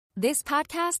This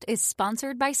podcast is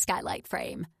sponsored by Skylight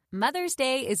Frame. Mother's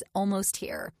Day is almost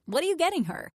here. What are you getting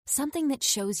her? Something that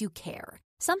shows you care.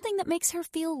 Something that makes her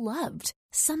feel loved.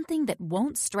 Something that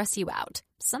won't stress you out.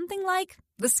 Something like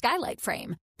the Skylight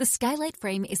Frame. The Skylight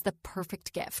Frame is the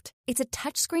perfect gift. It's a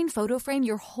touchscreen photo frame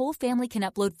your whole family can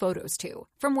upload photos to,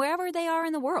 from wherever they are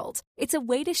in the world. It's a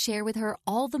way to share with her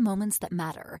all the moments that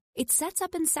matter. It sets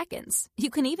up in seconds. You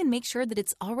can even make sure that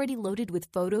it's already loaded with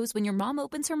photos when your mom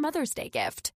opens her Mother's Day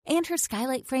gift. And her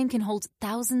Skylight Frame can hold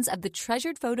thousands of the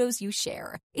treasured photos you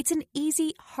share. It's an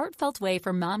easy, heartfelt way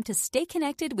for mom to stay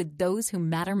connected with those who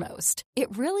matter most.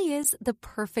 It really is the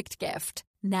perfect gift.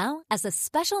 Now, as a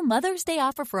special Mother's Day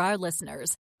offer for our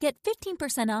listeners, get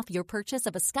 15% off your purchase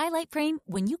of a Skylight Frame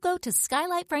when you go to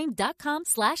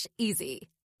skylightframe.com/easy.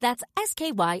 That's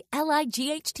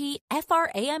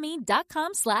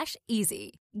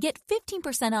SKYLIGHTFRAME.com/easy. Get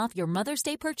 15% off your Mother's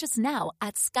Day purchase now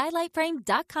at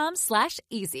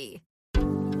skylightframe.com/easy.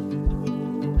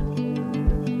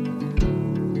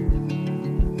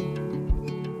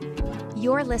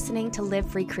 You're listening to Live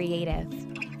Free Creative,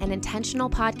 an intentional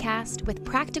podcast with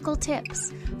practical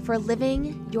tips for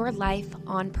living your life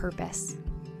on purpose.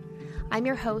 I'm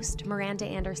your host, Miranda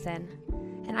Anderson,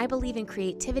 and I believe in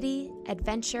creativity,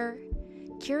 adventure,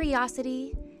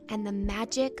 curiosity, and the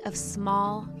magic of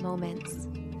small moments.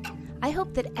 I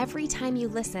hope that every time you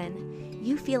listen,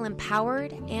 you feel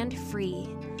empowered and free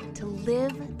to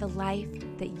live the life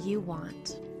that you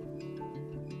want.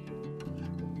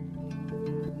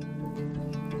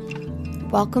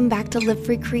 Welcome back to Live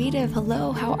Free Creative.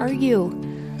 Hello, how are you?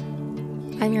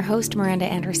 I'm your host, Miranda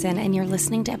Anderson, and you're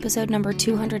listening to episode number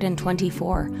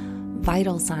 224,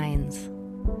 Vital Signs.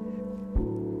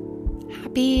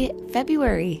 Happy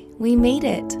February. We made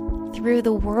it through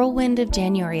the whirlwind of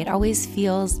January. It always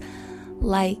feels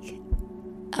like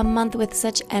a month with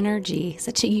such energy,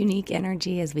 such a unique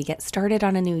energy as we get started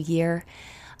on a new year.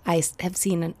 I have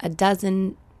seen a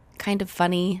dozen kind of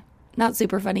funny, not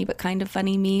super funny, but kind of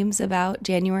funny memes about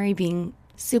January being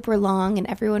super long and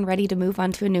everyone ready to move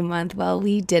on to a new month. Well,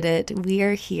 we did it. We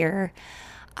are here.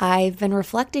 I've been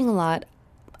reflecting a lot.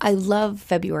 I love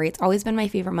February. It's always been my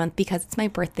favorite month because it's my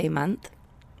birthday month.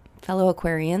 Fellow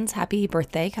Aquarians, happy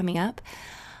birthday coming up.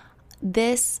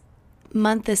 This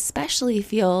month especially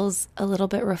feels a little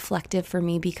bit reflective for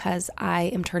me because I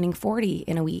am turning 40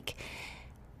 in a week.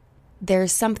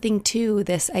 There's something to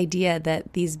this idea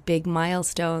that these big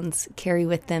milestones carry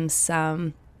with them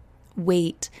some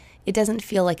weight. It doesn't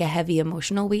feel like a heavy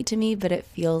emotional weight to me, but it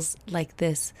feels like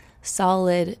this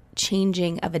solid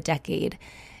changing of a decade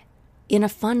in a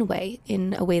fun way,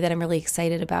 in a way that I'm really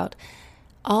excited about.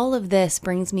 All of this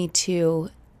brings me to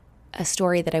a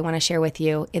story that I want to share with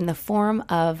you in the form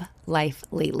of life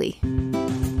lately.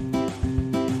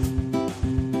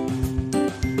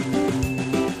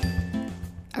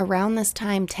 Around this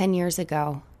time 10 years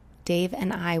ago, Dave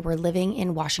and I were living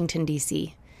in Washington,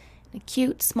 D.C., a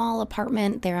cute, small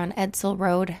apartment there on Edsall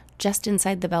Road, just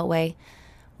inside the Beltway.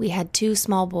 We had two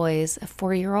small boys, a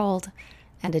 4-year-old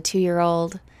and a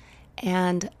 2-year-old,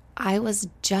 and I was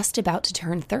just about to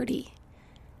turn 30.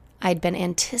 I'd been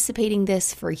anticipating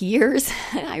this for years.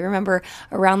 I remember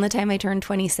around the time I turned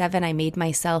 27, I made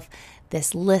myself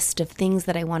this list of things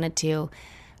that I wanted to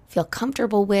feel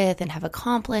comfortable with and have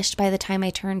accomplished by the time I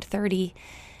turned 30.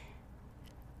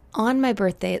 On my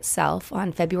birthday itself,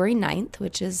 on February 9th,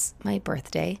 which is my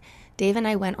birthday, Dave and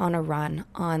I went on a run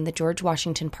on the George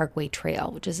Washington Parkway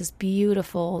Trail, which is this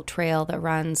beautiful trail that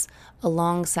runs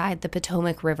alongside the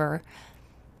Potomac River.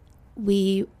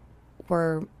 We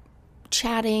were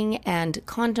chatting and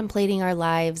contemplating our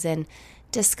lives and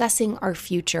discussing our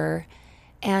future.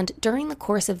 And during the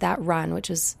course of that run, which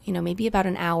was, maybe about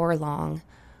an hour long,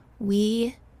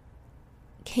 we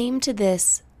came to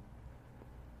this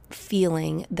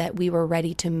feeling that we were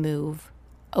ready to move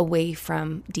away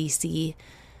from DC.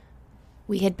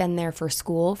 We had been there for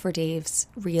school, for Dave's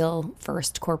real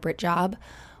first corporate job.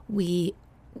 We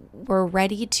were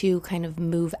ready to kind of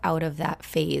move out of that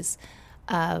phase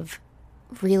of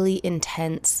really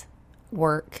intense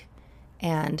work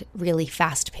and really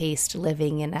fast-paced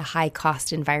living in a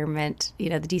high-cost environment. The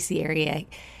DC area,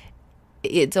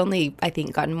 it's only, I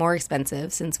think, gotten more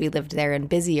expensive since we lived there and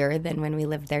busier than when we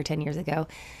lived there 10 years ago.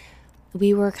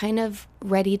 We were kind of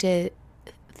ready to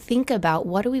think about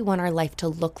what do we want our life to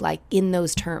look like in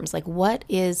those terms? Like, what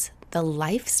is the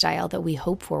lifestyle that we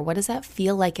hope for? What does that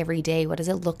feel like every day? What does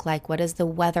it look like? What is the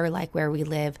weather like where we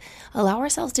live? Allow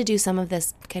ourselves to do some of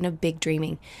this kind of big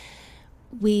dreaming.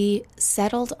 We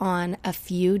settled on a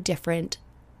few different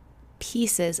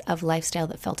pieces of lifestyle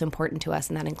that felt important to us,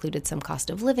 and that included some cost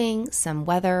of living, some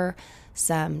weather,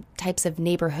 some types of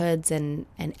neighborhoods and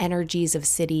energies of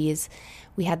cities.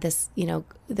 We had this,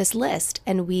 this list,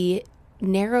 and we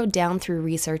narrowed down through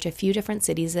research a few different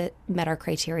cities that met our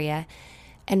criteria.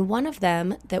 And one of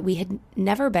them that we had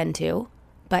never been to,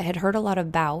 but had heard a lot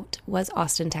about, was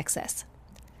Austin, Texas.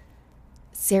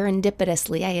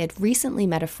 Serendipitously, I had recently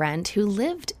met a friend who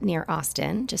lived near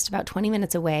Austin, just about 20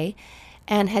 minutes away,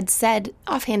 and had said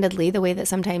offhandedly, the way that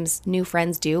sometimes new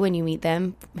friends do when you meet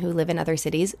them who live in other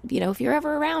cities, if you're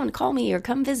ever around, call me or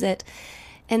come visit.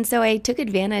 And so I took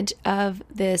advantage of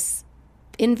this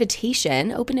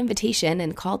open invitation,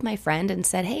 and called my friend and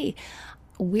said, hey,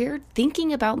 we're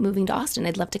thinking about moving to Austin.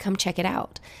 I'd love to come check it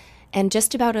out. And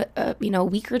just about a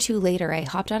week or two later, I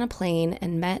hopped on a plane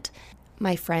and met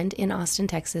my friend in Austin,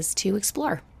 Texas, to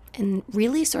explore and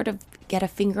really sort of get a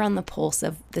finger on the pulse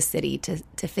of the city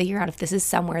to figure out if this is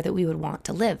somewhere that we would want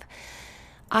to live.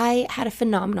 I had a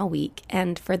phenomenal week,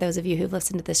 and for those of you who've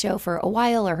listened to the show for a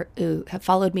while or who have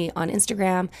followed me on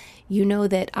Instagram, you know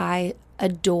that I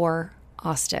adore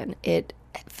Austin. It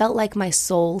felt like my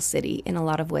soul city in a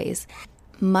lot of ways.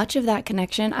 Much of that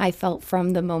connection I felt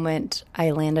from the moment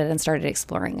I landed and started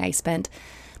exploring. I spent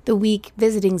the week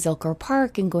visiting Zilker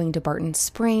Park and going to Barton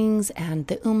Springs and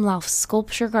the Umlauf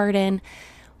Sculpture Garden.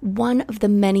 One of the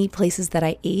many places that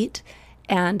I ate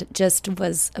and just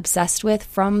was obsessed with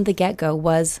from the get-go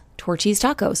was Torchy's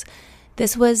Tacos.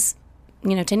 This was,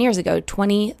 10 years ago,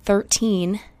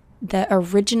 2013. The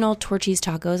original Torchy's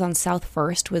Tacos on South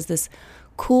First was this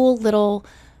cool little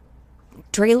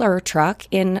trailer truck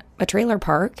in a trailer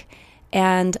park.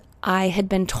 And I had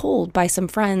been told by some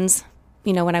friends,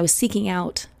 when I was seeking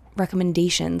out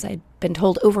recommendations, I'd been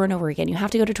told over and over again, you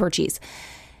have to go to Torchy's.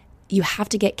 You have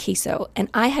to get queso. And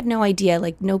I had no idea,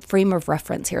 no frame of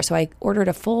reference here. So I ordered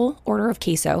a full order of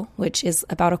queso, which is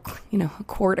about a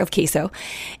quart of queso,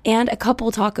 and a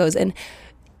couple tacos. And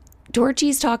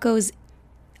Torchy's Tacos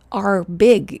are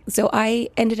big. So I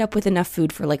ended up with enough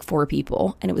food for 4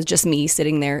 people. And it was just me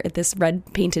sitting there at this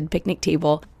red painted picnic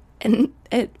table. And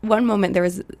at one moment there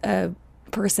was a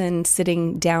person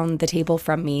sitting down the table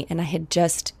from me, and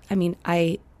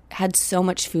I had so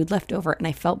much food left over, and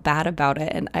I felt bad about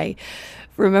it. And I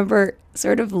remember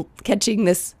sort of catching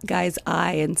this guy's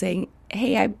eye and saying,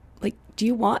 hey, do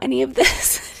you want any of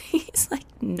this? He's like,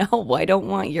 no, I don't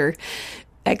want your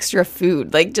extra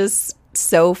food. Just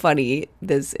so funny,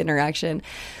 this interaction.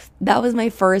 That was my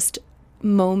first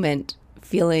moment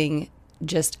feeling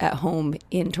just at home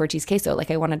in Torchy's queso.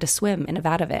 I wanted to swim in a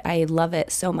vat of it. I love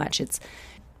it so much. It's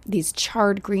these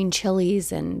charred green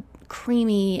chilies and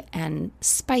creamy and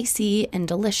spicy and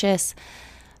delicious.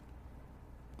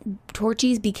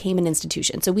 Torchy's became an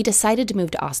institution. So we decided to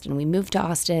move to Austin. We moved to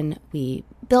Austin. We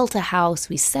built a house.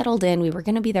 We settled in. We were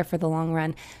going to be there for the long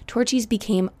run. Torchy's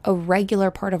became a regular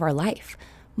part of our life.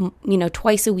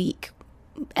 Twice a week,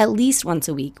 at least once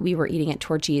a week, we were eating at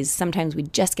Torchy's. Sometimes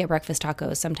we'd just get breakfast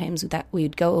tacos. Sometimes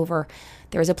we'd go over.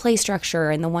 There was a play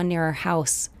structure in the one near our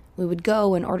house. We would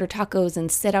go and order tacos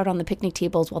and sit out on the picnic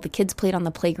tables while the kids played on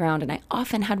the playground. And I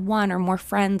often had one or more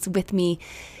friends with me.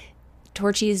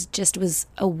 Torchy's just was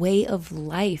a way of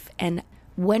life. And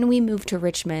when we moved to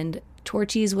Richmond,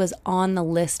 Torchy's was on the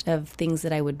list of things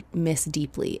that I would miss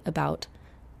deeply about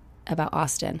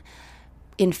Austin.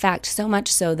 In fact, so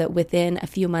much so that within a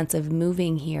few months of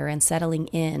moving here and settling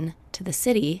in to the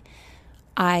city,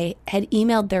 I had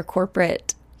emailed their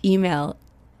corporate email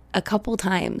a couple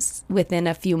times within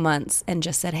a few months and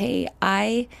just said, hey,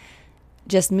 I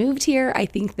just moved here. I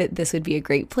think that this would be a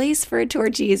great place for a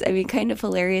Torchy's. Kind of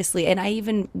hilariously. And I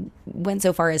even went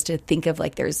so far as to think of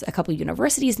there's a couple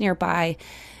universities nearby.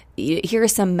 Here are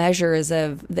some measures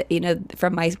of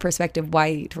from my perspective,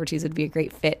 why Torchy's would be a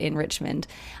great fit in Richmond.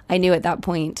 I knew at that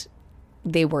point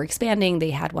they were expanding.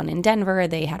 They had one in Denver.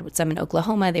 They had some in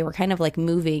Oklahoma. They were kind of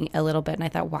moving a little bit. And I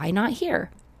thought, why not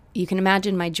here? You can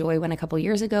imagine my joy when a couple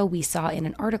years ago we saw in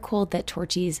an article that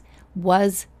Torchy's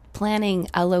was planning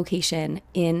a location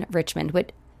in Richmond, which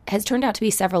has turned out to be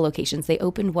several locations. They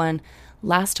opened one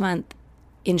last month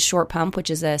in Short Pump, which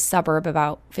is a suburb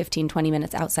about 15, 20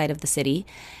 minutes outside of the city.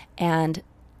 And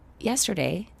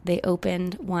yesterday they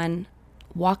opened one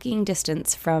walking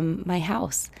distance from my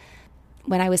house.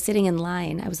 When I was sitting in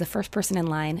line, I was the first person in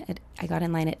line. I got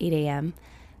in line at 8 a.m.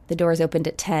 The doors opened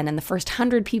at 10, and the first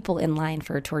 100 people in line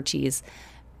for Torchy's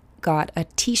got a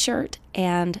t-shirt,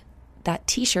 and that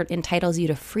t-shirt entitles you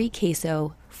to free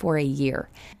queso for a year.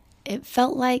 It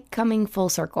felt like coming full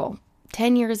circle.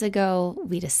 10 years ago,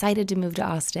 we decided to move to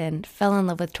Austin, fell in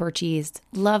love with Torchy's,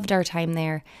 loved our time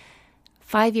there.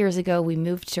 5 years ago, we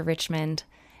moved to Richmond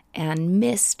and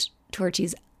missed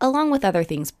Torchy's, along with other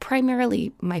things,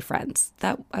 primarily my friends.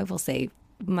 That I will say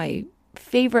my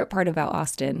favorite part about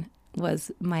Austin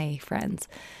was my friends,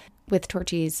 with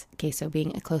Torchy's queso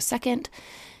being a close second.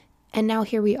 And now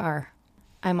here we are.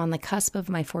 I'm on the cusp of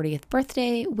my 40th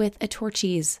birthday with a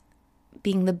Torchy's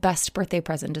being the best birthday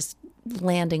present, just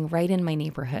landing right in my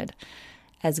neighborhood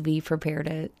as we prepare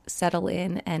to settle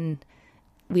in, and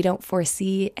we don't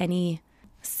foresee any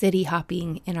city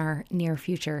hopping in our near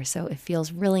future. So it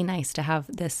feels really nice to have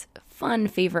this fun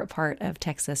favorite part of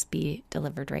Texas be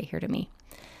delivered right here to me.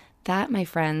 That, my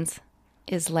friends,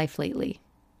 is life lately.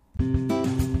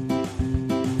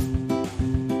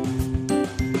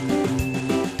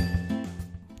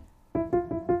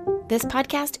 This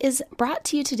podcast is brought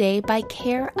to you today by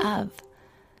Care of.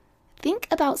 Think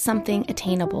about something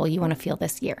attainable you want to feel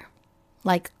this year,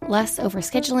 like less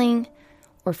overscheduling,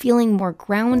 or feeling more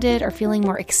grounded, or feeling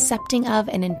more accepting of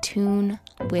and in tune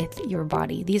with your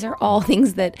body. These are all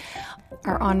things that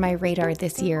are on my radar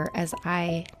this year as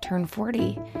I turn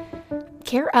 40.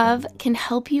 Care of can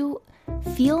help you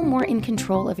feel more in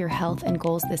control of your health and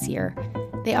goals this year.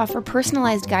 They offer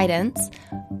personalized guidance,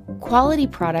 quality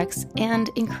products, and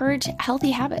encourage healthy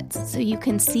habits so you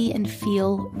can see and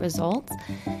feel results.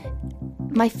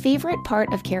 My favorite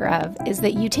part of Care of is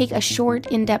that you take a short,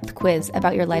 in-depth quiz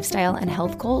about your lifestyle and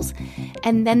health goals,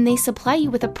 and then they supply you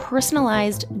with a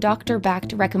personalized,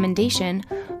 doctor-backed recommendation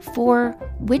for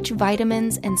which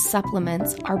vitamins and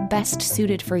supplements are best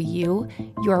suited for you,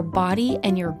 your body,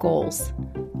 and your goals.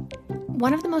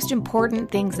 One of the most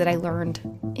important things that I learned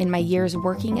in my years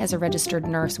working as a registered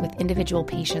nurse with individual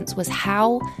patients was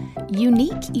how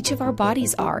unique each of our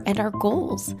bodies are, and our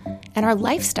goals and our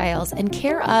lifestyles, and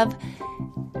Care of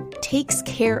takes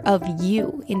care of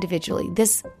you individually.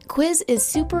 This quiz is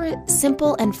super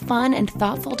simple and fun and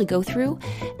thoughtful to go through,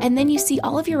 and then you see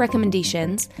all of your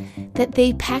recommendations that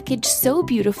they package so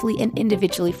beautifully and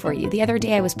individually for you. The other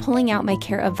day I was pulling out my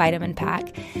Care of vitamin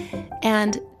pack,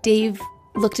 and Dave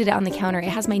looked at it on the counter. It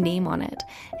has my name on it.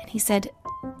 And he said,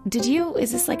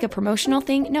 is this like a promotional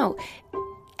thing? No.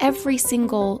 Every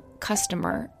single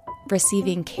customer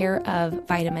receiving Care of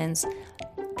vitamins,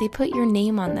 they put your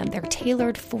name on them. They're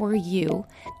tailored for you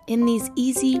in these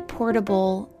easy,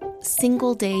 portable,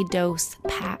 single-day dose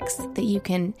packs that you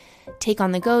can take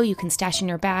on the go. You can stash in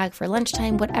your bag for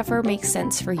lunchtime, whatever makes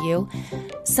sense for you.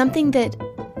 Something that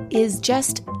is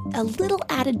just a little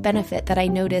added benefit that I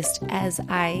noticed as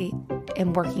I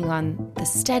am working on the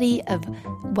study of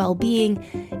well-being.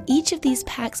 Each of these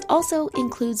packs also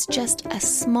includes just a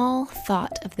small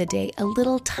thought of the day, a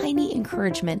little tiny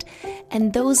encouragement,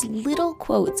 and those little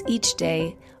quotes each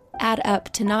day add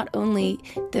up to not only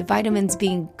the vitamins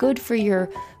being good for your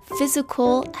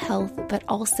physical health, but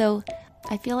also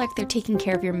I feel like they're taking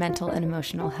care of your mental and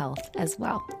emotional health as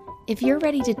well. If you're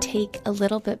ready to take a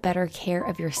little bit better care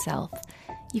of yourself,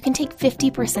 you can take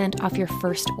 50% off your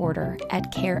first order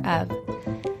at Care of.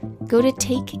 Go to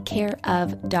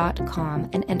takecareof.com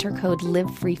and enter code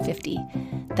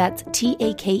LIVEFREE50. That's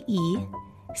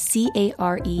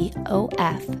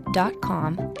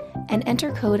TAKECAREOF.com and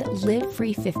enter code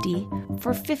LIVEFREE50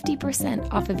 for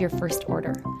 50% off of your first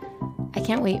order. I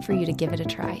can't wait for you to give it a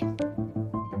try.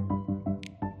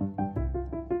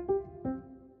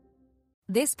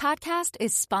 This podcast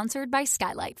is sponsored by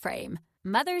Skylight Frame.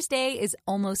 Mother's Day is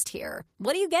almost here.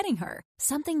 What are you getting her?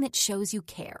 Something that shows you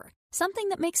care. Something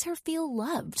that makes her feel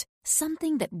loved.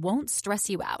 Something that won't stress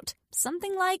you out.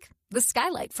 Something like the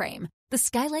Skylight Frame. The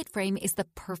Skylight Frame is the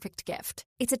perfect gift.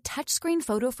 It's a touchscreen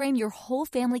photo frame your whole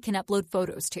family can upload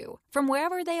photos to, from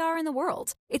wherever they are in the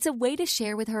world. It's a way to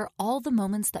share with her all the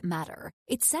moments that matter.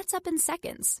 It sets up in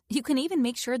seconds. You can even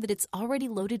make sure that it's already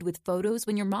loaded with photos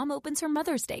when your mom opens her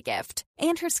Mother's Day gift.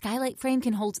 And her Skylight Frame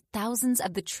can hold thousands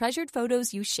of the treasured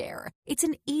photos you share. It's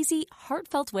an easy,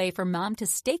 heartfelt way for mom to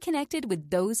stay connected with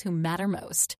those who matter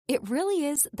most. It really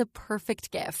is the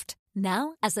perfect gift.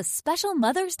 Now, as a special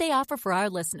Mother's Day offer for our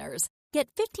listeners, get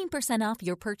 15% off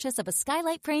your purchase of a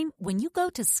Skylight Frame when you go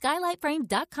to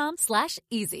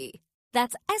skylightframe.com/easy.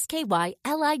 That's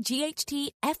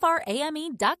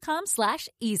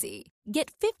SKYLIGHTFRAME.com/easy.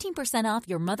 Get 15% off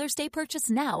your Mother's Day purchase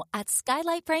now at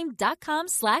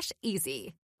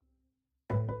skylightframe.com/easy.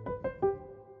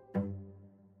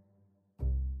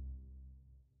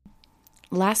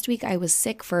 Last week I was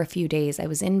sick for a few days. I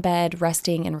was in bed,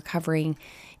 resting and recovering,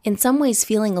 in some ways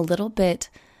feeling a little bit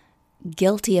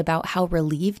guilty about how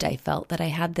relieved I felt that I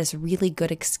had this really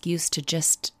good excuse to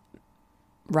just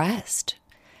rest.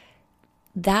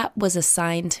 That was a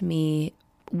sign to me,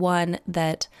 one,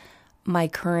 that my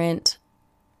current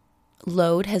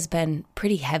load has been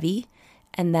pretty heavy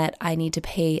and that I need to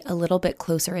pay a little bit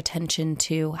closer attention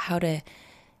to how to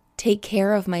take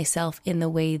care of myself in the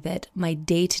way that my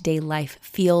day-to-day life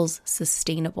feels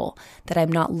sustainable, that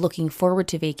I'm not looking forward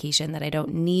to vacation, that I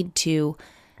don't need to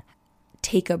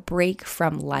take a break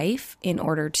from life in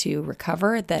order to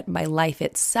recover, that my life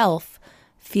itself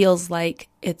feels like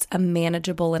it's a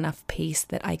manageable enough pace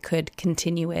that I could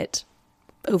continue it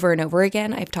over and over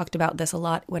again. I've talked about this a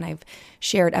lot when I've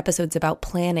shared episodes about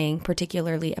planning,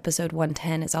 particularly episode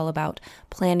 110 is all about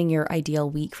planning your ideal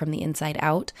week from the inside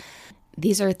out.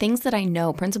 These are things that I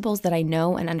know, principles that I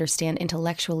know and understand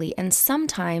intellectually, and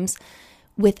sometimes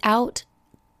without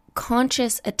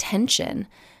conscious attention,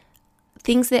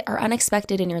 things that are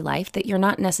unexpected in your life that you're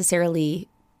not necessarily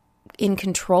in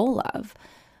control of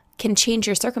can change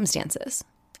your circumstances.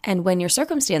 And when your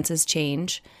circumstances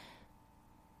change,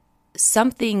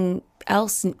 something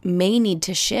else may need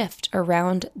to shift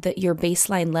around your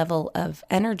baseline level of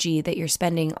energy that you're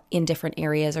spending in different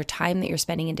areas, or time that you're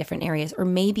spending in different areas. Or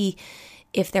maybe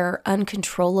if there are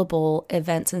uncontrollable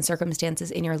events and circumstances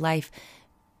in your life,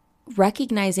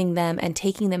 recognizing them and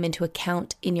taking them into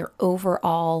account in your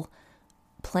overall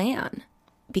plan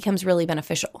becomes really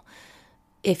beneficial.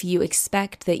 If you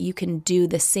expect that you can do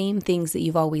the same things that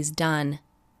you've always done,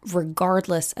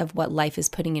 regardless of what life is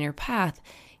putting in your path,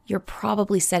 you're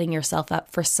probably setting yourself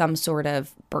up for some sort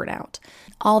of burnout.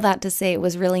 All that to say, it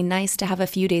was really nice to have a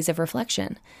few days of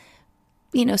reflection,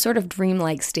 sort of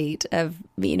dreamlike state of,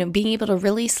 being able to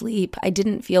really sleep. I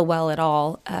didn't feel well at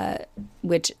all,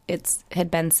 which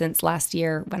had been since last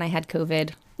year when I had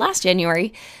COVID last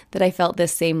January that I felt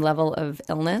this same level of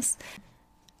illness.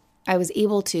 I was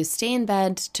able to stay in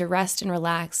bed, to rest and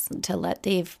relax, to let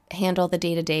Dave handle the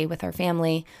day-to-day with our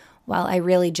family while I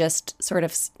really just sort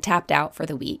of tapped out for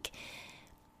the week.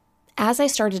 As I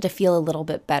started to feel a little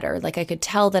bit better, like I could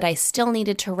tell that I still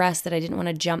needed to rest, that I didn't want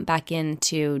to jump back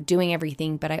into doing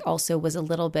everything, but I also was a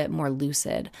little bit more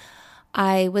lucid.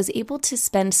 I was able to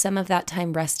spend some of that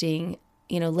time resting,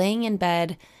 laying in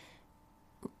bed,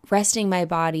 resting my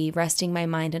body, resting my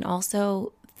mind, and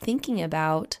also thinking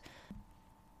about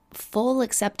full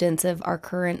acceptance of our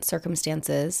current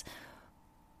circumstances,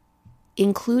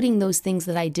 including those things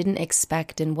that I didn't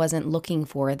expect and wasn't looking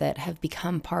for that have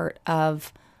become part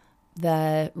of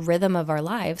the rhythm of our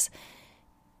lives.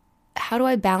 How do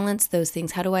I balance those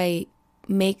things? How do I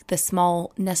make the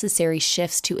small necessary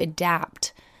shifts to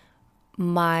adapt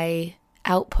my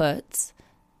outputs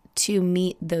to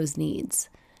meet those needs?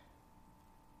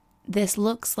 This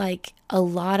looks like a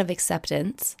lot of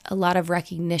acceptance, a lot of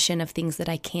recognition of things that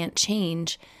I can't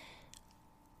change,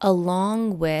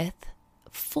 along with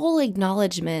full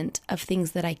acknowledgement of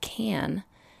things that I can.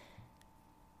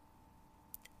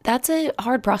 That's a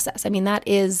hard process. I mean, that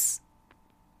is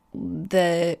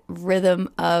the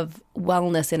rhythm of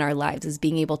wellness in our lives, is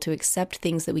being able to accept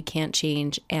things that we can't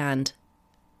change and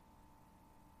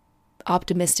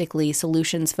optimistically,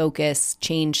 solutions focus,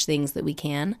 change things that we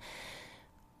can.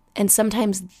 And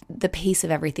sometimes the pace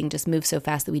of everything just moves so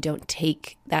fast that we don't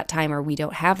take that time, or we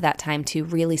don't have that time to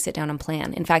really sit down and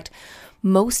plan. In fact,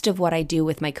 most of what I do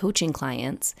with my coaching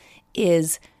clients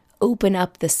is open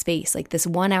up the space. Like this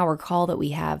 1 hour call that we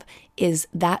have is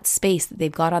that space that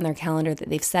they've got on their calendar, that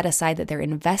they've set aside, that they're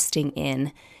investing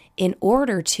in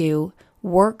order to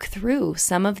work through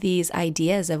some of these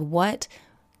ideas of what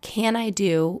can I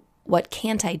do, what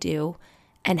can't I do,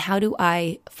 and how do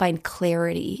I find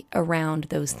clarity around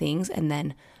those things, and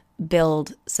then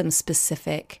build some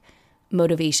specific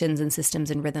motivations and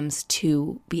systems and rhythms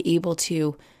to be able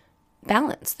to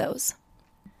balance those.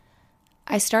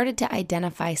 I started to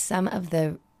identify some of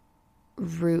the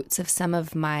roots of some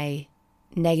of my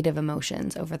negative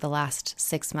emotions over the last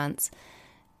 6 months.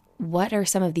 What are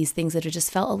some of these things that have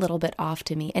just felt a little bit off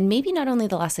to me? And maybe not only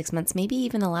the last 6 months, maybe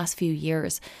even the last few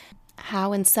years.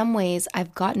 How in some ways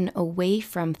I've gotten away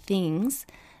from things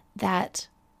that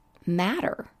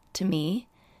matter to me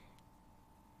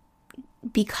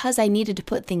because I needed to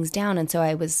put things down. And so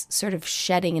I was sort of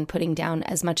shedding and putting down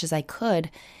as much as I could,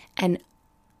 and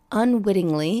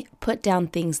unwittingly put down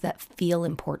things that feel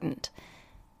important.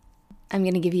 I'm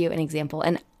going to give you an example,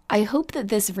 and I hope that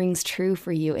this rings true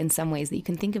for you in some ways, that you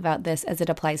can think about this as it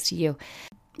applies to you.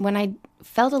 When I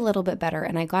felt a little bit better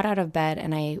and I got out of bed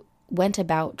and I went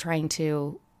about trying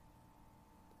to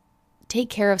take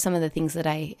care of some of the things that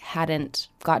I hadn't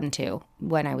gotten to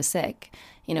when I was sick,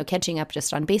 catching up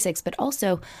just on basics, but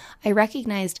also I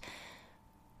recognized,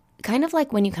 kind of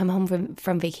like when you come home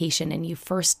from vacation and you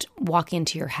first walk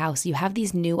into your house, you have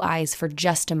these new eyes for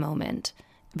just a moment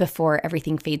before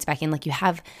everything fades back in. Like you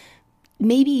have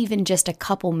maybe even just a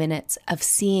couple minutes of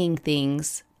seeing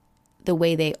things the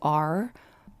way they are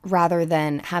rather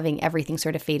than having everything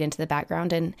sort of fade into the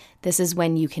background. And this is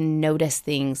when you can notice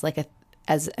things like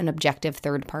as an objective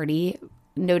third party,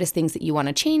 notice things that you want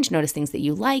to change, notice things that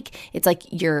you like. It's like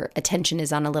your attention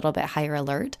is on a little bit higher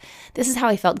alert. This is how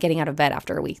I felt getting out of bed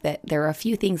after a week, that there are a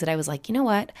few things that I was like, you know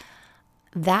what?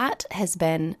 That has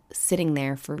been sitting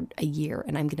there for a year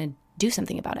and I'm going to do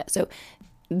something about it. So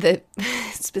the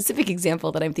specific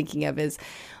example that I'm thinking of is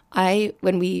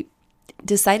when we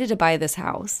decided to buy this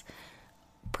house,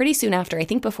 pretty soon after, I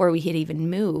think before we had even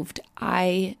moved,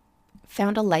 I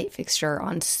found a light fixture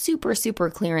on super, super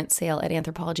clearance sale at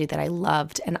Anthropologie that I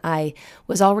loved. And I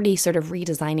was already sort of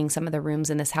redesigning some of the rooms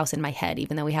in this house in my head,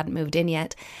 even though we hadn't moved in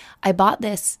yet. I bought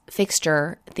this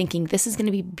fixture thinking this is going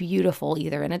to be beautiful,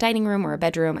 either in a dining room or a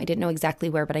bedroom. I didn't know exactly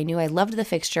where, but I knew I loved the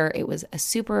fixture. It was a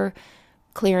super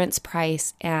clearance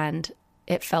price and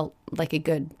it felt like a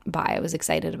good buy. I was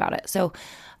excited about it. So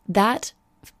that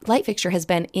light fixture has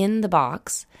been in the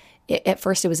box. At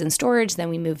first it was in storage, then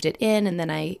we moved it in, and then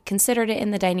I considered it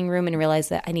in the dining room and realized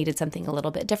that I needed something a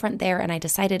little bit different there, and I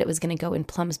decided it was going to go in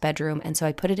Plum's bedroom, and so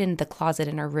I put it in the closet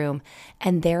in our room,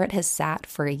 and there it has sat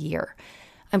for a year.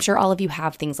 I'm sure all of you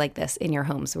have things like this in your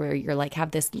homes where you're like,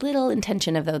 have this little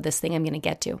intention of, this thing I'm going to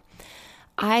get to.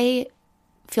 I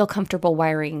feel comfortable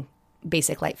wiring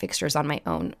basic light fixtures on my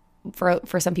own.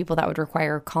 For some people, that would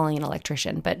require calling an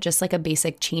electrician, but just like a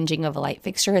basic changing of a light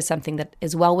fixture is something that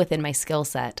is well within my skill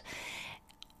set.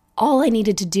 All I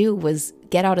needed to do was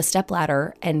get out a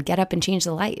stepladder and get up and change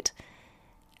the light.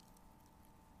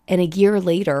 And a year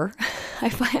later,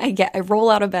 I roll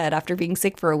out of bed after being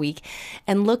sick for a week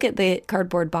and look at the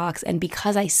cardboard box, and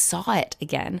because I saw it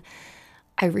again,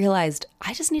 I realized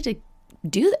I just need to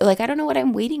do that. Like, I don't know what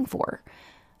I'm waiting for.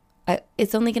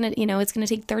 It's only going to, it's going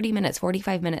to take 30 minutes,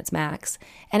 45 minutes max.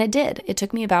 And it did. It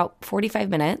took me about 45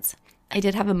 minutes. I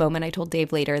did have a moment. I told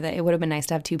Dave later that it would have been nice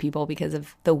to have two people because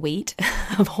of the weight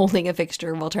of holding a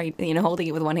fixture while trying, holding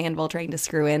it with one hand while trying to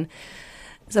screw in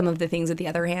some of the things with the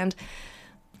other hand.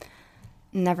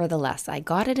 Nevertheless, I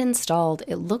got it installed.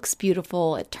 It looks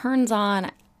beautiful. It turns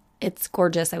on. It's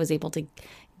gorgeous. I was able to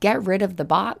get rid of the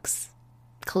box,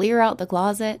 clear out the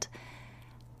closet.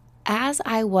 As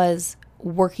I was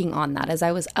working on that, as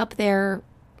I was up there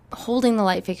holding the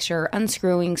light fixture,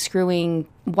 unscrewing, screwing,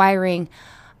 wiring,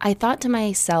 I thought to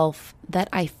myself that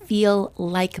I feel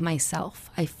like myself.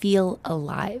 I feel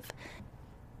alive.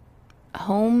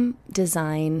 Home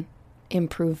design,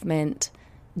 improvement,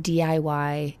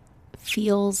 DIY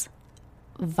feels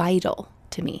vital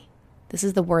to me. This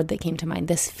is the word that came to mind.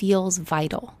 This feels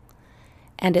vital.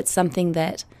 And it's something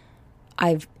that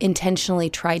I've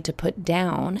intentionally tried to put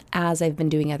down as I've been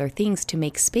doing other things to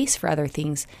make space for other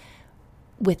things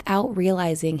without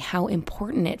realizing how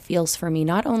important it feels for me,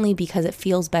 not only because it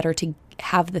feels better to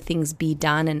have the things be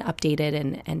done and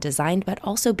updated and designed, but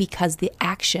also because the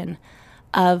action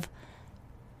of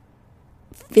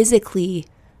physically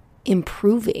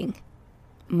improving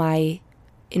my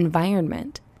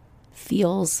environment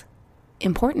feels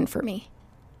important for me.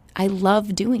 I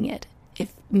love doing it. It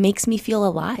makes me feel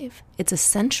alive. It's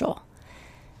essential.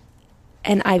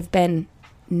 And I've been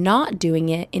not doing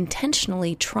it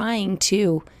intentionally, trying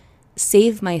to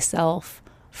save myself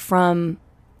from,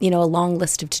 a long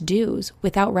list of to-dos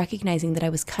without recognizing that I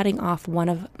was cutting off one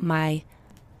of my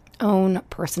own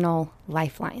personal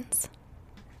lifelines.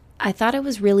 I thought it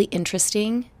was really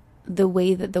interesting the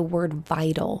way that the word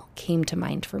vital came to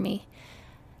mind for me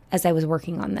as I was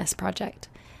working on this project.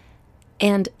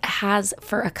 And has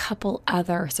for a couple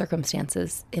other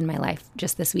circumstances in my life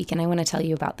just this week, and I want to tell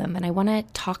you about them. And I want to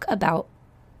talk about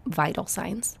vital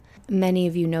signs. Many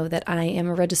of you know that I am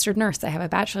a registered nurse. I have a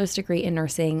bachelor's degree in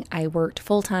nursing. I worked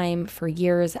full-time for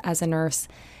years as a nurse.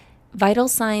 Vital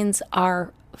signs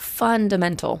are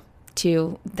fundamental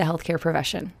to the healthcare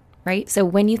profession, right? So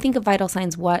when you think of vital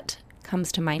signs, what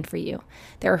comes to mind for you?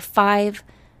 There are 5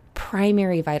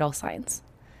 primary vital signs.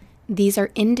 These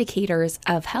are indicators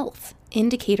of health,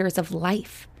 indicators of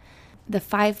life. The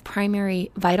 5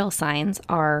 primary vital signs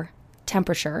are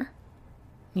temperature.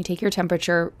 You take your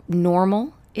temperature.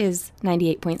 Normal is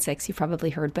 98.6, you've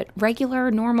probably heard, but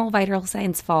regular normal vital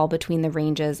signs fall between the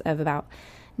ranges of about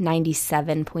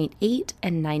 97.8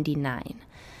 and 99.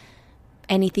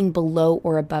 Anything below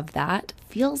or above that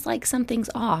feels like something's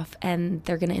off, and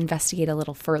they're going to investigate a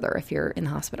little further if you're in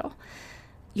the hospital.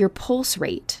 Your pulse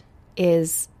rate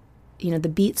is the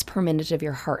beats per minute of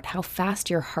your heart, how fast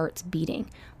your heart's beating.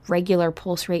 Regular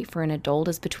pulse rate for an adult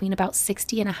is between about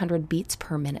 60 and 100 beats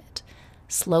per minute.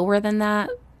 Slower than that,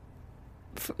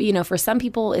 for some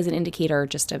people is an indicator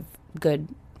just of good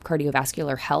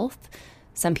cardiovascular health.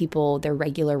 Some people, their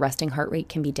regular resting heart rate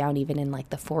can be down even in like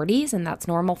the 40s, and that's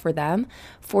normal for them.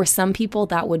 For some people,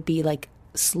 that would be like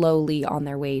slowly on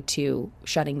their way to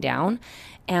shutting down.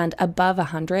 And above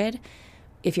 100,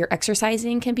 if you're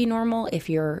exercising, can be normal. If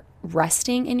you're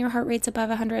resting and your heart rate's above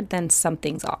 100, then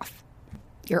something's off.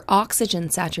 Your oxygen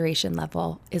saturation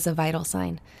level is a vital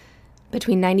sign.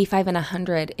 Between 95 and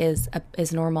 100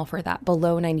 is normal for that.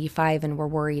 Below 95, and we're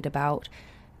worried about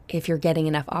if you're getting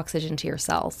enough oxygen to your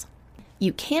cells.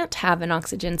 You can't have an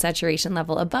oxygen saturation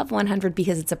level above 100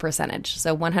 because it's a percentage.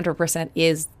 So 100%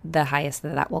 is the highest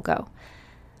that will go.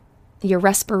 Your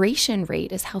respiration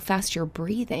rate is how fast you're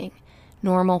breathing.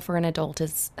 Normal for an adult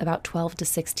is about 12 to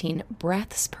 16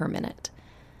 breaths per minute.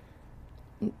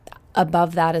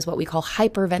 Above that is what we call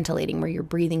hyperventilating, where you're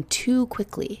breathing too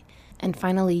quickly. And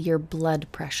finally, your blood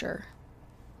pressure.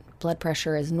 Blood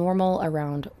pressure is normal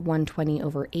around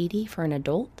 120/80 for an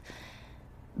adult.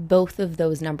 Both of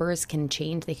those numbers can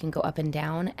change. They can go up and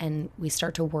down, and we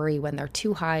start to worry when they're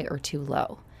too high or too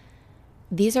low.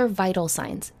 These are vital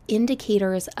signs,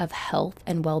 indicators of health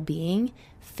and well-being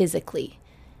physically.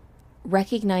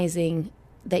 Recognizing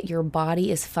that your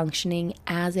body is functioning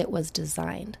as it was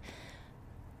designed.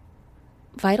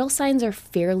 Vital signs are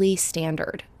fairly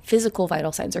standard. Physical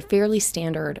vital signs are fairly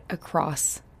standard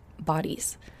across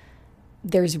bodies.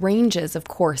 There's ranges, of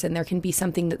course, and there can be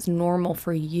something that's normal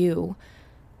for you.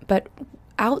 But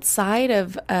outside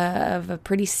of a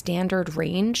pretty standard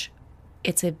range,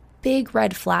 it's a big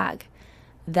red flag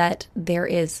that there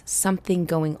is something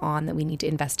going on that we need to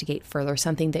investigate further,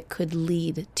 something that could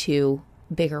lead to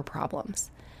bigger problems.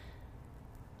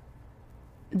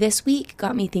 This week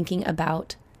got me thinking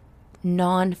about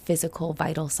non-physical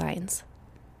vital signs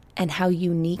and how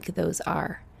unique those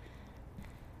are.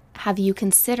 Have you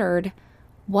considered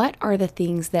what are the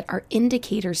things that are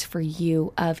indicators for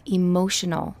you of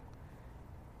emotional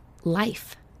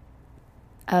life,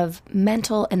 of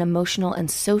mental and emotional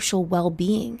and social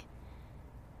well-being?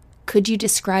 Could you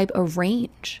describe a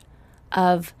range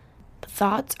of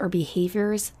thoughts or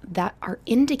behaviors that are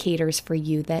indicators for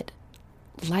you that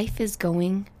life is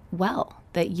going well,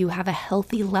 that you have a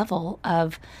healthy level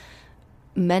of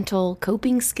mental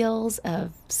coping skills,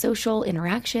 of social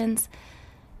interactions?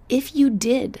 If you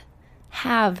did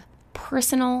have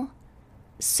personal,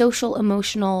 social,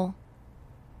 emotional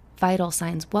vital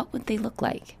signs, what would they look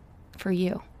like for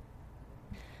you?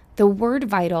 The word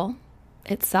vital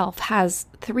itself has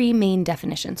three main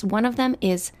definitions. One of them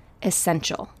is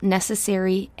essential,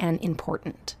 necessary, and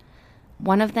important.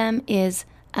 One of them is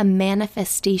a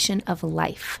manifestation of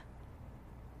life.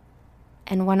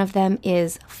 And one of them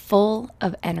is full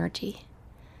of energy.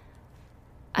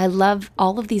 I love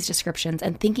all of these descriptions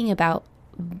and thinking about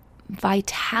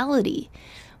vitality.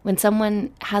 When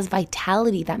someone has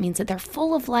vitality, that means that they're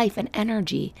full of life and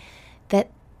energy, that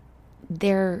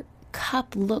their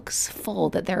cup looks full,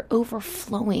 that they're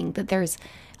overflowing, that there's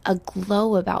a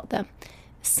glow about them.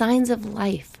 Signs of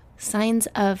life, signs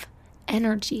of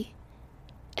energy,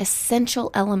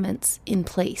 essential elements in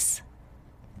place.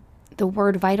 The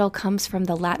word vital comes from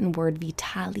the Latin word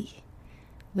vitali,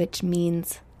 which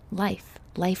means life,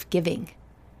 life-giving.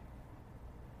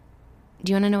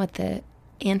 Do you want to know what the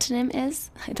antonym is?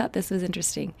 I thought this was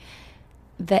interesting.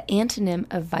 The antonym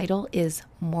of vital is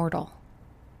mortal.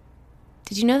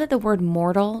 Did you know that the word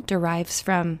mortal derives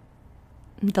from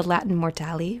the Latin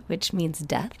mortale, which means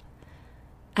death?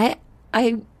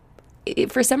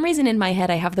 For some reason in my head,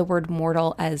 I have the word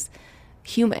mortal as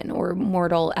human or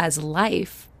mortal as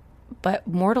life, but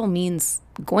mortal means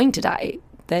going to die.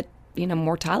 That,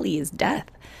 mortale is death.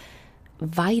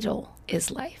 Vital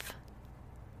is life.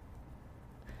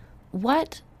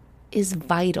 What is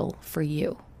vital for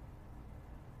you?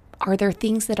 Are there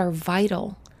things that are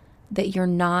vital that you're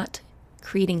not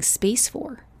creating space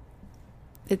for?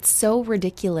 It's so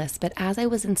ridiculous, but as I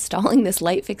was installing this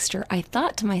light fixture, I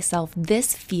thought to myself,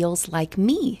 this feels like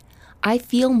me. I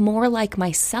feel more like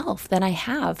myself than I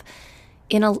have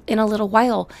in a little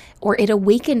while, or it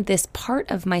awakened this part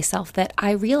of myself that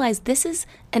I realized this is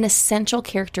an essential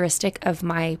characteristic of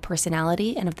my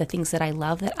personality and of the things that I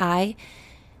love, that I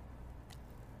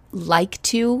like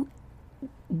to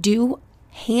do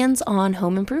hands-on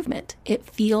home improvement. It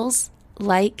feels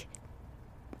like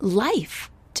life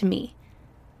to me.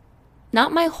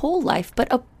 Not my whole life,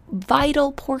 but a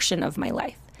vital portion of my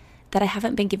life that I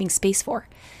haven't been giving space for.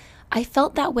 I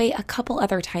felt that way a couple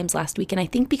other times last week, and I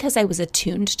think because I was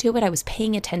attuned to it, I was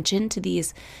paying attention to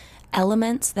these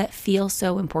elements that feel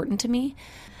so important to me.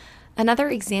 Another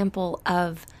example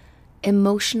of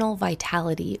emotional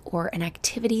vitality, or an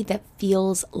activity that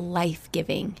feels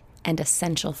life-giving and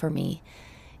essential for me,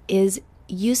 is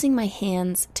using my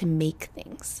hands to make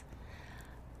things.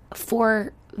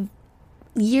 For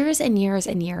years and years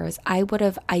and years, I would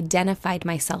have identified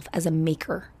myself as a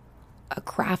maker, a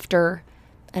crafter,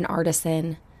 an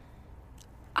artisan.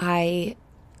 I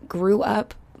grew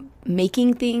up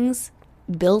making things,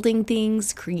 building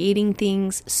things, creating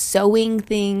things, sewing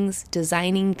things,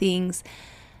 designing things.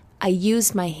 I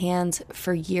used my hands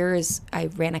for years. I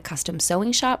ran a custom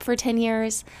sewing shop for 10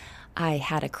 years. I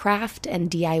had a craft and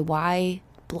DIY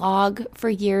blog for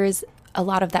years. A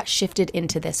lot of that shifted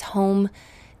into this home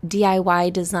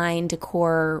DIY design,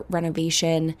 decor,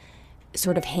 renovation,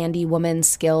 sort of handy woman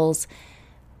skills.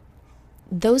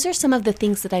 Those are some of the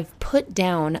things that I've put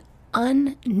down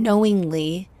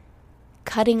unknowingly,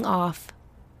 cutting off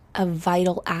a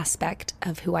vital aspect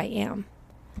of who I am.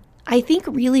 I think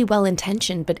really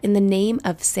well-intentioned, but in the name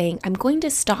of saying, I'm going to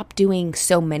stop doing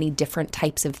so many different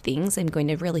types of things. I'm going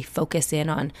to really focus in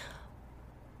on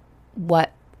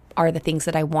what are the things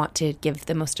that I want to give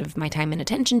the most of my time and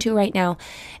attention to right now.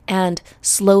 And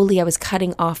slowly I was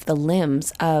cutting off the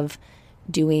limbs of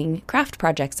doing craft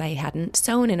projects I hadn't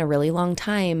sewn in a really long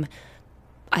time.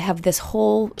 I have this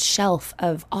whole shelf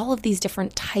of all of these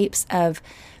different types of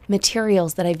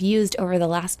materials that I've used over the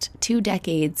last 2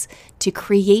 decades to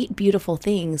create beautiful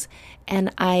things,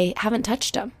 and I haven't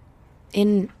touched them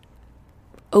in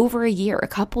over a year, a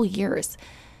couple years.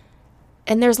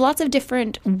 And there's lots of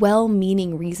different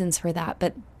well-meaning reasons for that,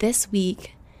 but this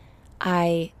week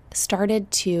I started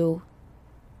to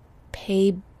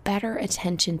pay better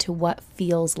attention to what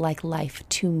feels like life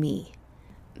to me.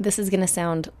 This is going to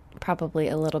sound probably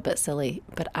a little bit silly,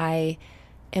 but I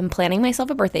am planning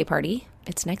myself a birthday party.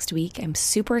 It's next week. I'm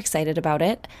super excited about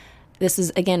it. This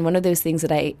is, again, one of those things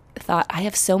that I thought I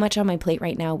have so much on my plate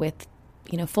right now with,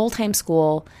 full-time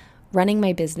school, running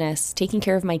my business, taking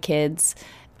care of my kids.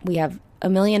 We have a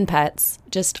million pets,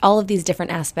 just all of these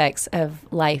different aspects of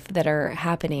life that are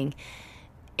happening.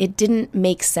 It didn't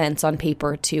make sense on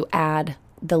paper to add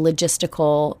the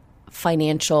logistical,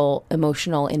 financial,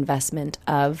 emotional investment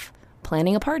of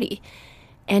planning a party.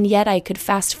 And yet I could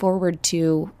fast forward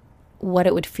to what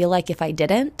it would feel like if I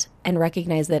didn't, and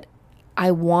recognize that I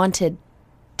wanted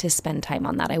to spend time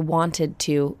on that. I wanted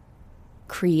to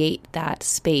create that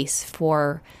space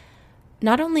for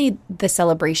not only the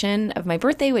celebration of my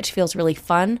birthday, which feels really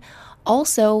fun,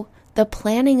 also the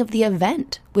planning of the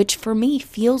event, which for me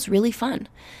feels really fun.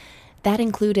 That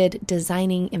included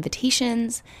designing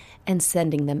invitations and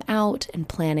sending them out and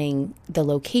planning the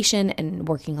location and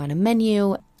working on a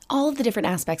menu, all of the different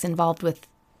aspects involved with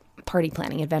party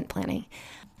planning, event planning.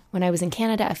 When I was in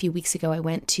Canada a few weeks ago, I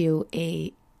went to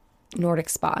a Nordic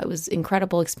spa. It was an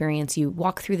incredible experience. You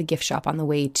walk through the gift shop on the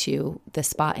way to the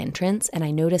spa entrance, and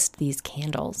I noticed these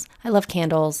candles. I love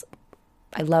candles.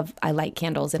 I light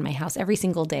candles in my house every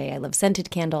single day. I love scented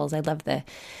candles. I love the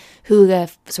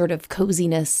hygge sort of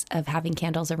coziness of having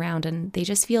candles around, and they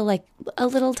just feel like a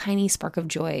little tiny spark of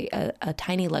joy, a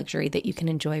tiny luxury that you can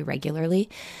enjoy regularly.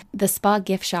 The spa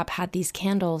gift shop had these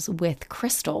candles with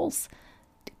crystals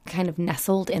kind of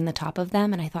nestled in the top of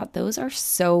them, and I thought those are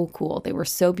so cool. They were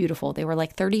so beautiful. They were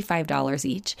like $35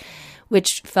 each,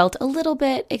 which felt a little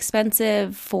bit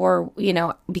expensive for,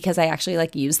 because I actually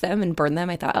use them and burn them.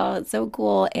 I thought, oh, it's so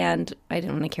cool, and I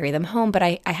didn't want to carry them home, but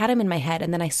I had them in my head.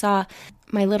 And then I saw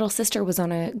my little sister was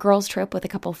on a girls' trip with a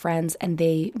couple friends, and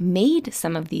they made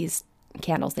some of these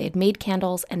candles. They had made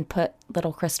candles and put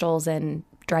little crystals and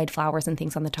dried flowers and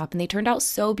things on the top, and they turned out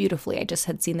so beautifully. I just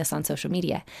had seen this on social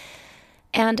media.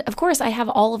 And of course, I have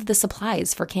all of the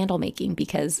supplies for candle making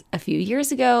because a few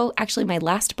years ago, actually my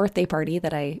last birthday party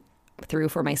that I threw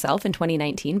for myself in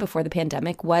 2019 before the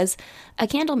pandemic was a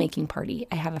candle making party.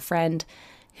 I have a friend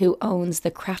who owns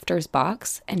the Crafters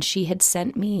Box, and she had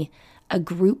sent me a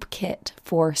group kit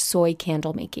for soy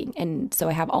candle making. And so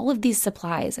I have all of these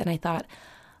supplies, and I thought,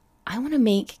 I want to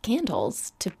make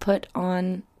candles to put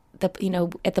on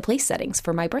the, at the place settings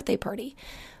for my birthday party.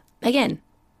 Again,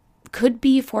 could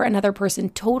be for another person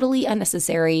totally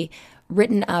unnecessary,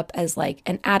 written up as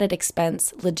an added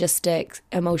expense, logistics,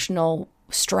 emotional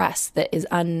stress that is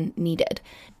unneeded.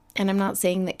 And I'm not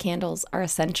saying that candles are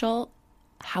essential.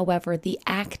 However, the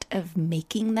act of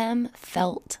making them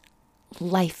felt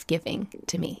life-giving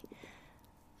to me.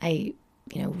 I,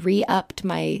 re-upped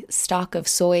my stock of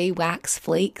soy wax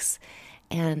flakes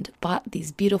and bought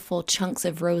these beautiful chunks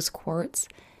of rose quartz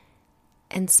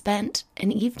and spent an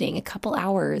evening, a couple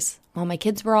hours, while my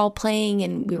kids were all playing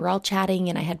and we were all chatting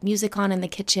and I had music on in the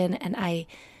kitchen, and I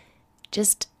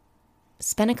just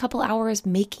spent a couple hours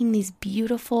making these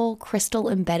beautiful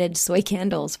crystal-embedded soy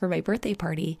candles for my birthday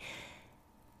party.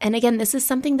 And again, this is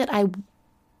something that I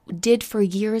did for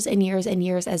years and years and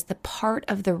years as the part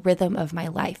of the rhythm of my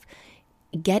life,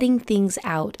 getting things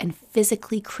out and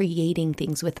physically creating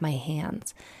things with my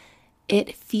hands.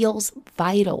 It feels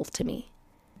vital to me.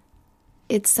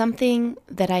 It's something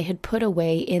that I had put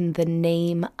away in the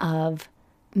name of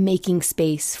making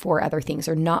space for other things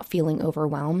or not feeling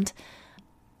overwhelmed.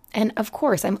 And of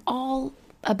course, I'm all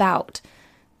about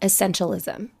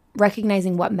essentialism,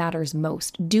 recognizing what matters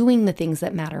most, doing the things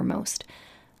that matter most.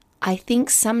 I think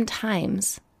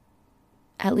sometimes,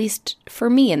 at least for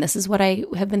me, and this is what I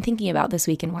have been thinking about this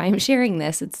week and why I'm sharing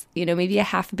this, it's, maybe a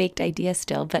half-baked idea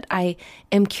still, but I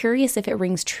am curious if it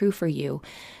rings true for you,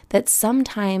 that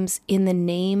sometimes in the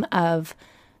name of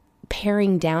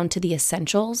paring down to the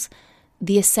essentials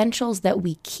that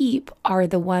we keep are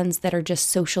the ones that are just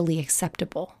socially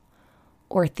acceptable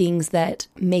or things that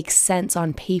make sense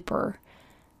on paper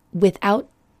without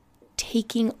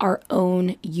taking our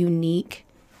own unique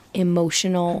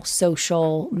emotional,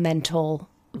 social, mental,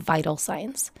 vital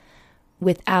signs,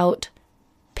 without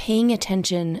paying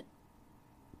attention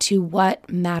to what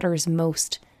matters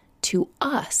most to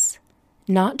us,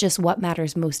 not just what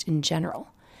matters most in general.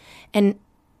 And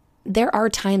there are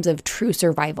times of true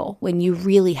survival when you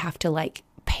really have to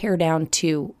pare down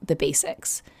to the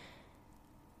basics.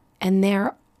 And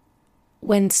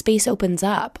when space opens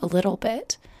up a little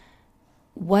bit,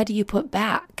 what do you put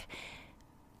back?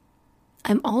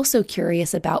 I'm also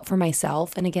curious about for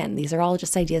myself, and again, these are all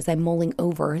just ideas I'm mulling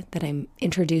over that I'm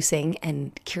introducing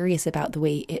and curious about the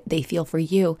way they feel for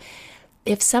you.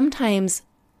 If sometimes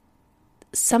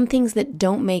some things that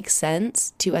don't make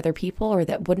sense to other people or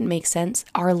that wouldn't make sense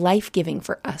are life-giving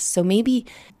for us. So maybe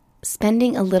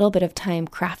spending a little bit of time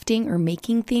crafting or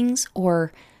making things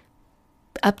or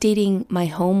updating my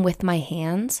home with my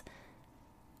hands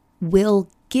will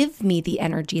give me the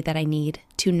energy that I need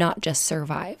to not just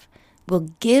survive, will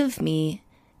give me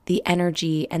the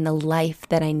energy and the life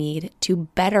that I need to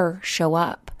better show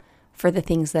up for the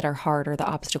things that are hard or the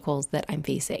obstacles that I'm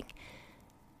facing.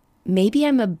 Maybe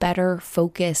I'm a better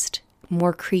focused,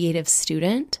 more creative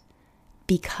student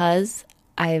because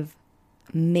I've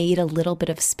made a little bit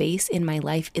of space in my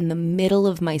life in the middle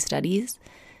of my studies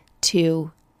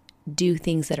to do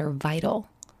things that are vital,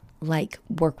 like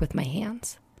work with my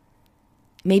hands.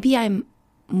 Maybe I'm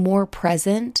more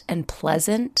present and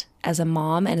pleasant as a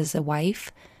mom and as a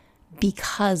wife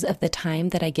because of the time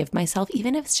that I give myself,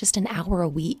 even if it's just an hour a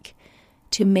week,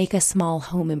 to make a small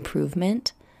home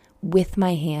improvement with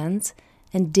my hands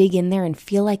and dig in there and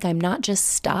feel like I'm not just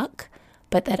stuck,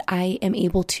 but that I am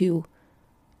able to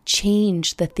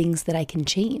change the things that I can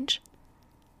change.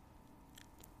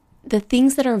 The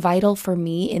things that are vital for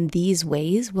me in these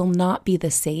ways will not be the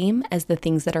same as the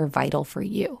things that are vital for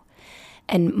you.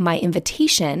 And my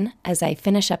invitation as I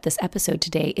finish up this episode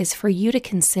today is for you to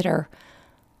consider,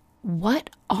 what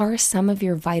are some of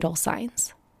your vital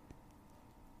signs?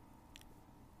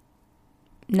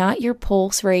 Not your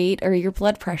pulse rate or your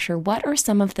blood pressure. What are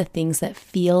some of the things that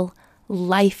feel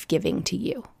life-giving to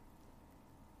you?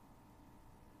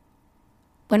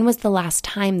 When was the last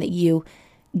time that you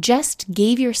just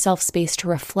gave yourself space to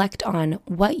reflect on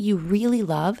what you really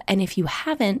love? And if you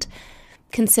haven't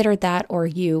considered that, or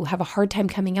you have a hard time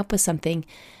coming up with something,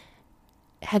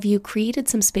 have you created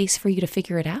some space for you to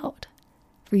figure it out,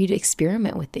 for you to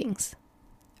experiment with things,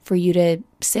 for you to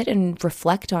sit and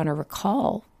reflect on or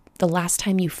recall the last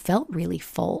time you felt really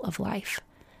full of life?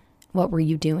 What were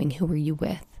you doing? Who were you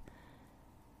with?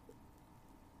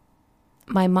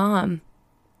 My mom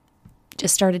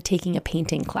just started taking a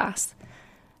painting class.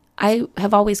 I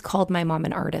have always called my mom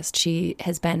an artist. She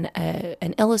has been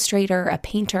an illustrator, a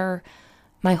painter,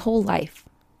 my whole life.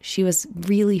 She was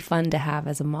really fun to have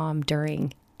as a mom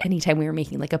during anytime we were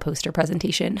making a poster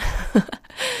presentation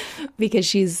because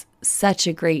she's such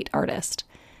a great artist.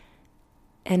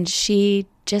 And she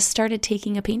just started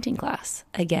taking a painting class.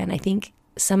 Again, I think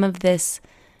some of this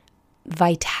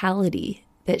vitality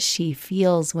that she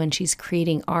feels when she's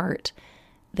creating art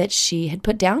that she had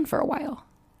put down for a while.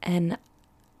 And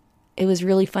it was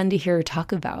really fun to hear her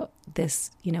talk about this,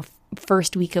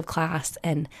 first week of class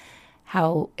and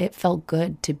how it felt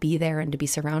good to be there and to be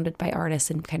surrounded by artists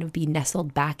and kind of be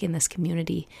nestled back in this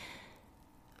community.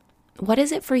 What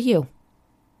is it for you?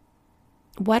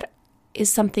 What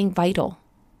is something vital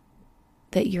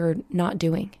that you're not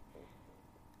doing?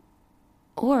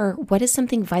 Or what is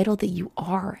something vital that you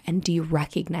are, and do you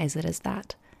recognize it as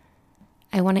that?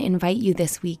 I want to invite you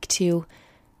this week to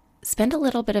spend a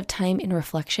little bit of time in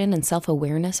reflection and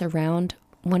self-awareness around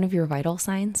one of your vital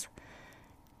signs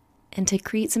and to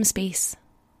create some space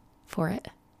for it.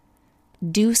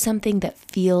 Do something that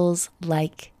feels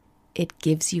like it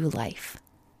gives you life.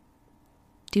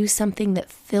 Do something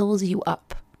that fills you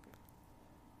up.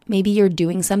 Maybe you're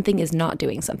doing something is not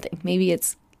doing something. Maybe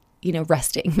it's,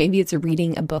 resting. Maybe it's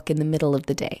reading a book in the middle of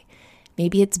the day.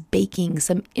 Maybe it's baking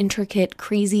some intricate,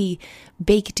 crazy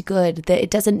baked good that it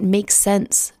doesn't make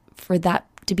sense for that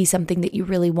to be something that you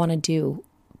really want to do.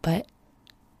 But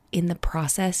in the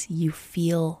process, you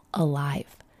feel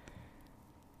alive.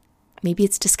 Maybe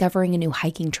it's discovering a new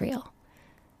hiking trail.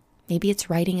 Maybe it's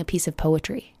writing a piece of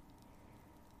poetry.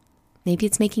 Maybe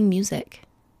it's making music.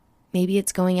 Maybe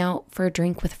it's going out for a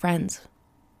drink with friends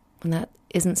when that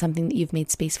isn't something that you've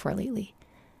made space for lately.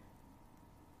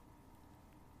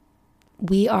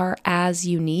 We are as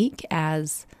unique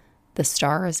as the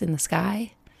stars in the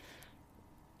sky.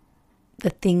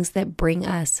 The things that bring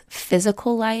us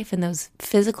physical life and those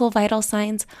physical vital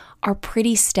signs are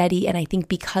pretty steady. And I think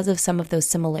because of some of those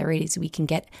similarities, we can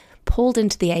get pulled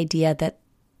into the idea that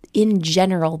in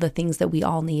general, the things that we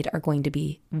all need are going to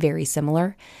be very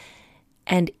similar.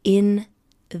 And in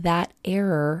that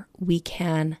error, we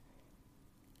can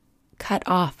cut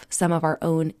off some of our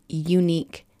own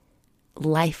unique,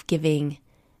 life-giving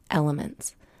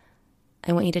elements.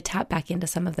 I want you to tap back into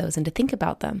some of those and to think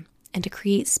about them and to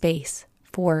create space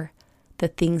for the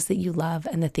things that you love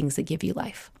and the things that give you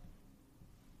life.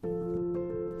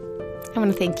 I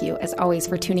want to thank you, as always,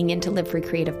 for tuning in to Live Free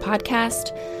Creative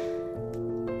Podcast.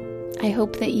 I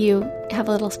hope that you have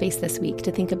a little space this week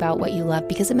to think about what you love,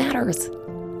 because it matters.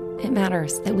 It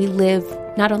matters that we live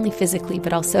not only physically,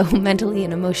 but also mentally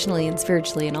and emotionally and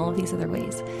spiritually and all of these other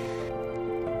ways.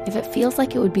 If it feels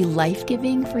like it would be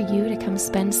life-giving for you to come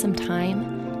spend some time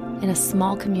in a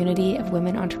small community of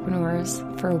women entrepreneurs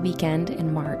for a weekend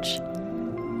in March,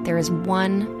 there is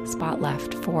one spot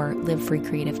left for Live Free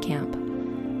Creative Camp.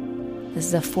 This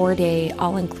is a 4-day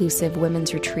all-inclusive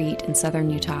women's retreat in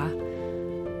Southern Utah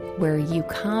where you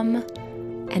come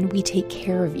and we take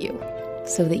care of you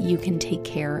so that you can take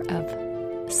care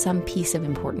of some piece of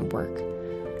important work.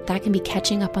 That can be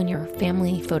catching up on your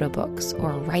family photo books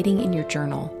or writing in your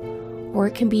journal, or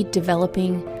it can be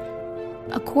developing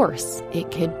a course.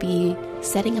 It could be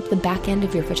setting up the back end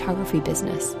of your photography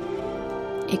business.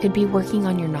 It could be working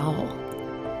on your novel.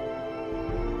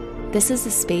 This is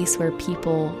a space where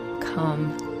people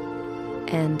come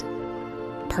and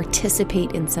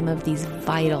participate in some of these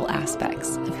vital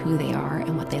aspects of who they are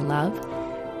and what they love.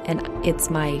 And it's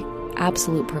my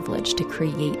absolute privilege to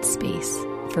create space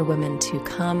for women to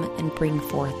come and bring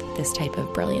forth this type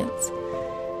of brilliance.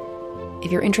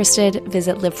 If you're interested,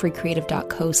 visit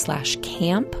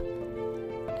livefreecreative.co/camp.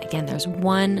 Again, there's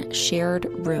one shared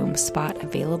room spot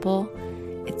available.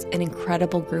 It's an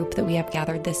incredible group that we have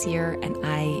gathered this year, and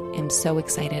I am so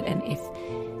excited. And if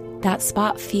that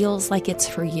spot feels like it's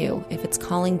for you, if it's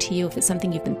calling to you, if it's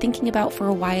something you've been thinking about for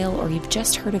a while, or you've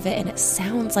just heard of it and it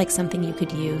sounds like something you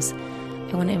could use,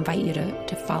 I want to invite you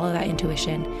to follow that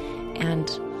intuition and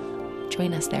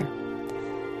join us there.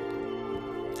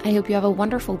 I hope you have a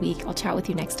wonderful week. I'll chat with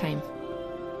you next time.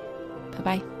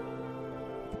 Bye-bye.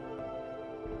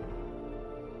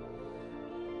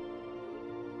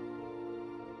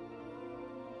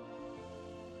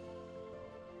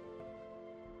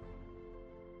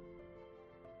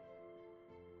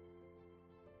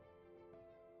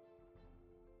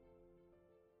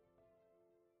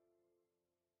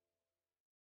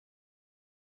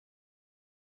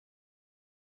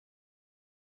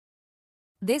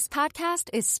 This podcast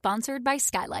is sponsored by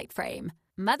Skylight Frame.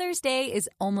 Mother's Day is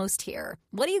almost here.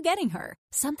 What are you getting her?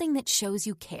 Something that shows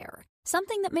you care.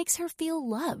 Something that makes her feel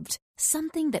loved.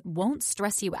 Something that won't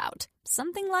stress you out.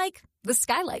 Something like the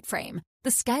Skylight Frame.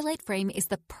 The Skylight Frame is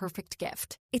the perfect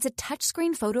gift. It's a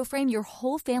touchscreen photo frame your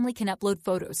whole family can upload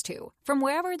photos to, from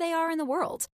wherever they are in the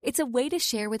world. It's a way to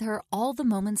share with her all the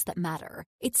moments that matter.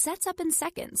 It sets up in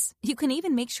seconds. You can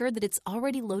even make sure that it's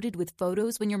already loaded with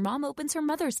photos when your mom opens her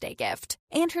Mother's Day gift.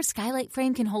 And her Skylight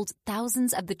Frame can hold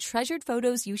thousands of the treasured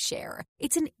photos you share.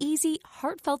 It's an easy,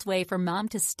 heartfelt way for mom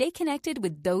to stay connected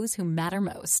with those who matter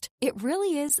most. It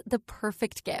really is the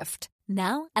perfect gift.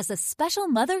 Now, as a special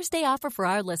Mother's Day offer for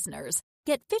our listeners,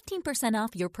 get 15%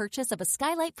 off your purchase of a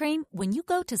Skylight Frame when you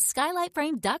go to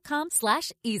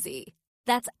skylightframe.com/easy.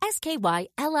 That's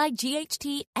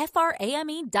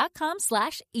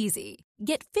SKYLIGHTFRAME.com/easy.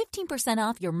 Get 15%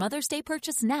 off your Mother's Day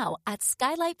purchase now at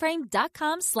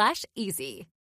skylightframe.com/easy.